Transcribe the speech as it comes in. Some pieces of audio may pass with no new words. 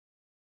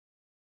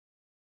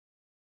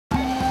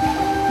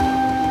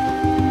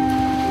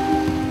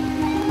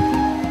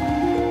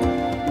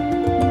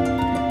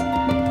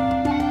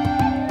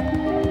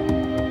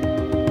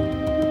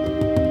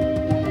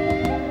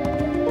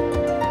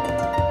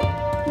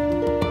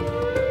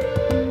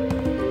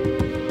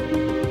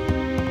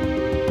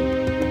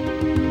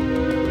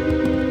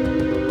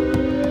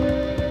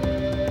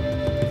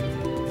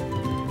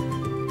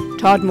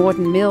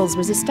Todmorden Mills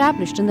was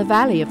established in the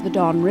valley of the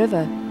Don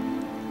River.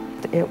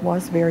 It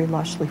was very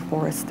lushly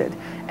forested,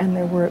 and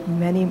there were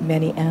many,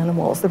 many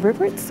animals. The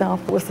river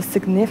itself was a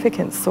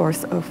significant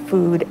source of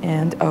food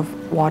and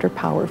of water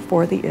power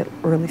for the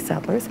early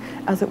settlers,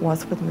 as it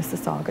was for the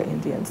Mississauga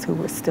Indians, who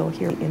were still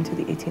here into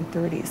the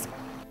 1830s.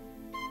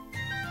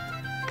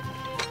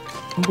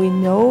 We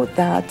know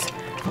that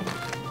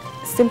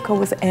Simcoe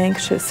was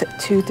anxious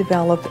to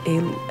develop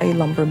a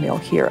lumber mill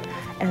here,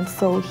 and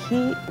so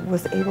he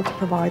was able to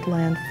provide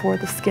land for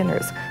the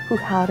Skinners, who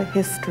had a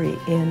history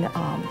in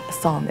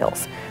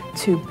sawmills,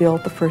 to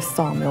build the first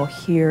sawmill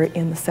here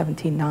in the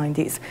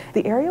 1790s.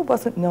 The area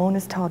wasn't known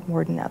as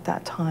Todmorden at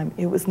that time.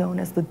 It was known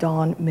as the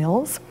Don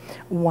Mills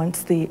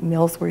once the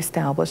mills were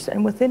established,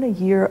 and within a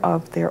year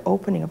of their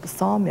opening of the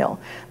sawmill,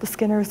 the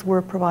Skinners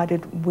were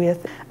provided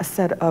with a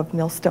set of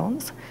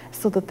millstones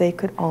so that they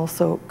could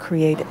also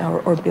create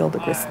or build a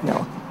grist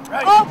mill.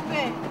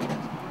 Open!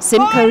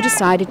 Simcoe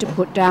decided to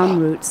put down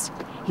roots.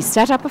 He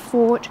set up a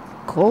fort,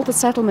 called the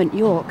settlement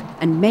York,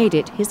 and made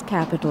it his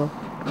capital.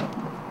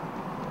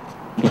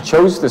 He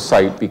chose the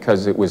site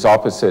because it was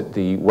opposite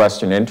the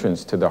western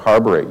entrance to the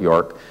harbor at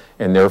York,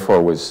 and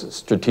therefore was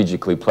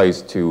strategically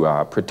placed to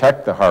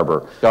protect the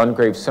harbor. John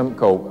Graves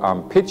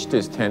Simcoe pitched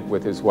his tent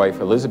with his wife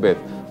Elizabeth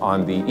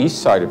on the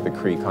east side of the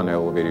creek on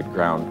elevated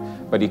ground,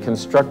 but he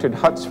constructed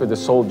huts for the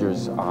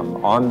soldiers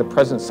on the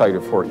present site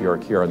of Fort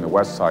York here on the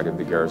west side of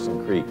the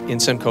Garrison Creek. In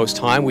Simcoe's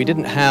time, we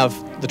didn't have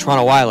the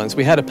Toronto Islands,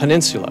 we had a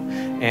peninsula,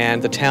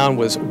 and the town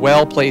was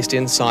well placed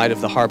inside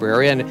of the harbor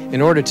area, and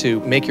in order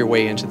to make your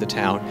way into the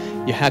town,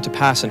 you had to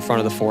pass in front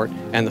of the fort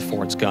and the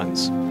fort's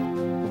guns.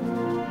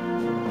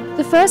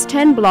 The first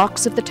 10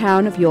 blocks of the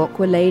town of York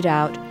were laid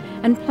out,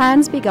 and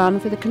plans begun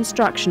for the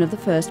construction of the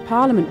first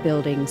Parliament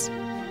buildings.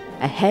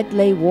 Ahead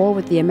lay war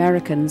with the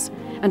Americans,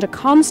 and a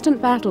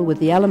constant battle with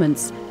the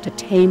elements to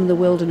tame the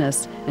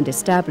wilderness and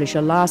establish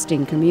a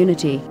lasting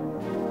community.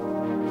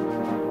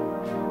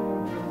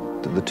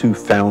 The two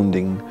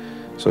founding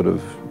sort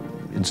of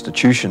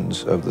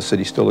institutions of the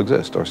city still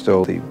exist, or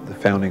still the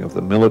founding of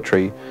the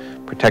military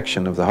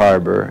protection of the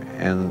harbor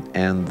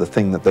and the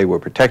thing that they were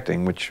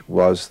protecting, which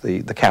was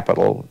the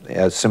capital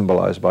as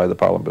symbolized by the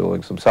Parliament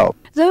buildings themselves.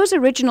 Those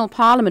original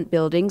Parliament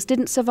buildings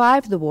didn't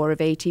survive the War of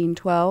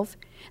 1812.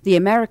 The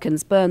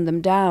Americans burned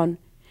them down.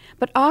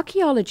 But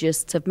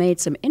archaeologists have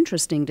made some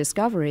interesting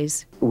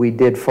discoveries. We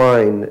did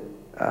find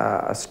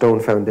a stone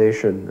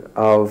foundation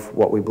of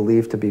what we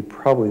believe to be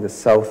probably the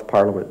South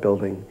Parliament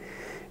building,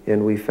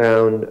 and we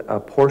found a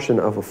portion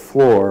of a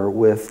floor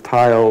with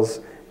tiles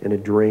and a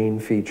drain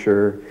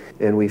feature,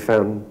 and we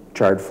found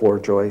charred floor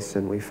joists,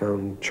 and we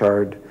found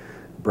charred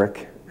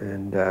brick,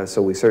 and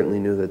so we certainly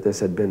knew that this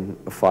had been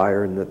a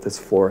fire and that this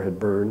floor had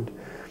burned.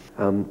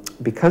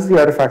 Because the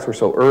artifacts were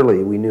so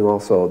early, we knew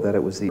also that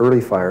it was the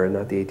early fire and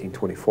not the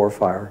 1824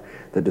 fire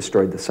that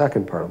destroyed the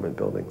second Parliament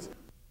buildings.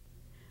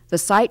 The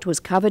site was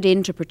covered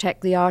in to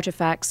protect the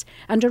artifacts,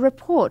 and a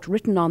report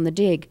written on the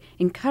dig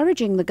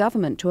encouraging the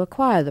government to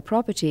acquire the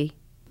property.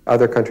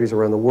 Other countries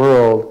around the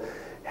world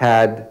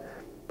had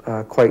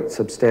quite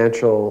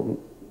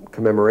substantial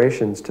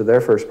commemorations to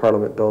their first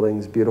Parliament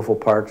buildings, beautiful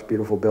parks,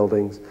 beautiful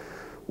buildings,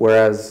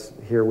 whereas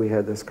here we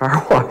had this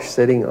car wash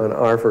sitting on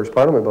our first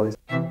Parliament buildings.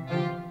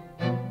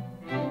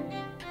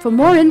 For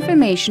more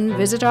information,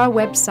 visit our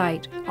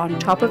website on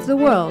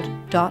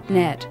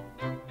topoftheworld.net.